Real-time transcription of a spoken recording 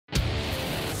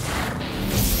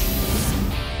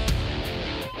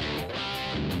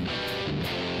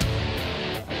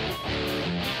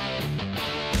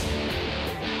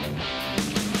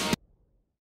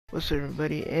What's up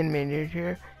everybody, Reindeer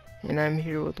here, and I'm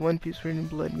here with One Piece Raining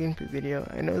Blood gameplay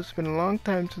video. I know it's been a long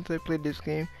time since I played this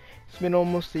game. It's been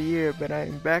almost a year, but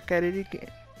I'm back at it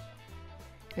again.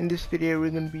 In this video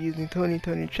we're going to be using Tony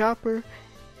Chopper,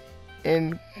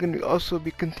 and going to also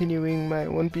be continuing my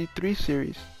 1v3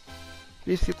 series.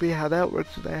 Basically how that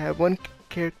works is I have one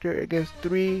character against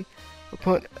three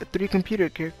computer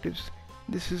characters.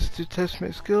 This is to test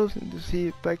my skills and to see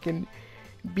if I can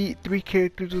beat 3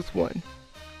 characters with 1.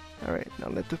 Alright, now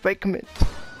let the fight commence.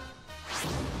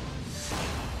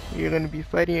 You're going to be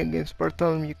fighting against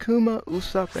Bartholomew Kuma,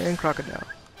 Usopp, and Crocodile.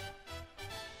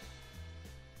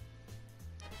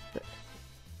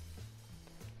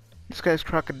 This guy's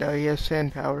Crocodile, he has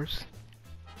sand powers.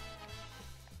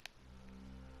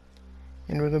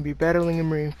 And we're going to be battling in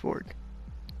Marineford.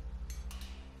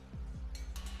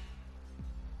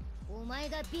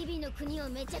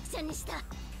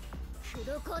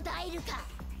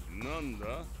 なん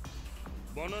だ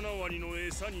バナナワニの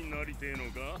餌になりてえの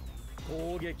か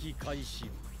攻撃開始負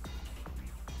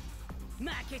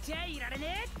けちゃいられ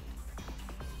ね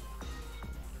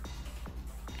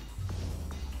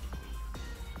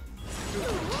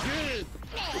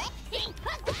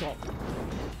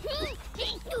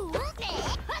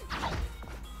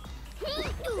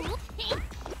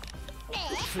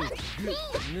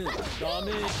ダ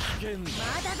メージ危険ま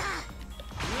だだ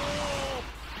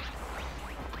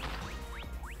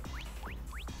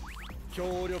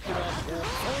強力な損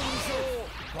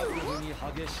傷に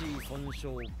激しい損傷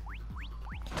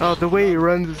Oh, the way he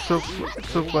runs is so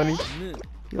funny.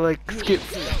 He like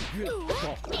skips.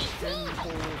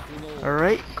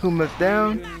 Alright, Kuma's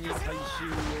down.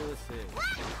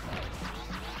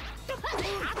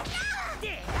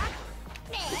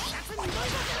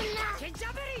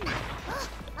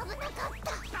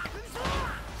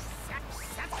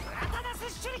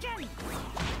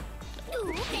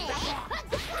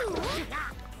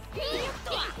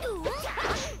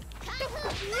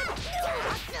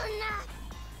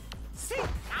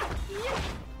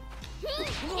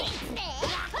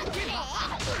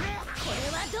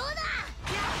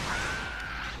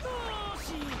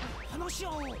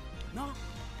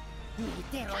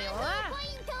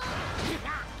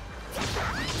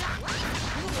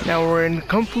 Now we're in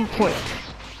Kung Fu Point.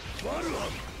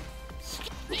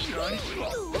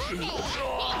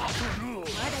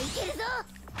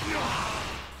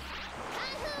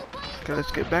 Okay,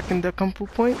 let's get back into Kung Fu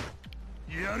Point.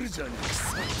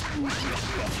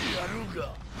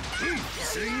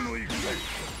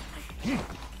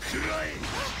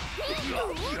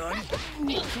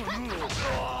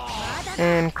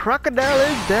 And Crocodile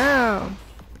is down.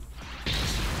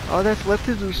 All that's left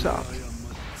is Usopp.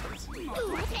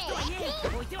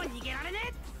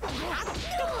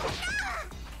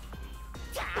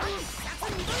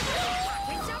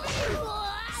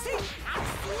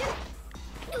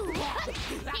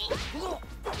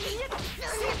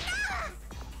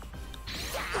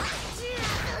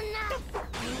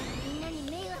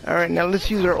 Alright, now let's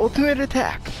use our ultimate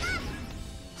attack.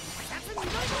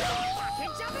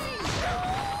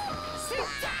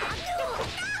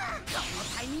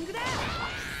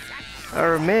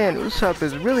 Oh man, Usopp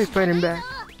is really fighting back.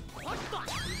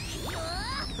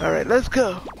 Alright, let's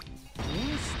go.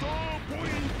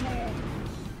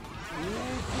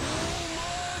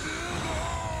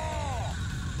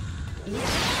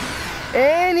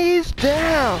 And he's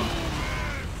down.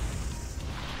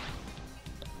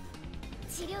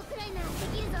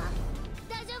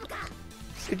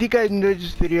 If you guys enjoyed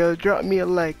this video, drop me a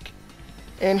like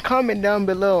and comment down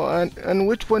below on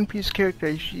which One Piece character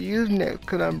I should use next,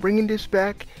 because I'm bringing this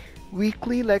back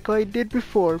weekly like I did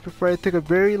before I took a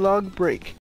very long break.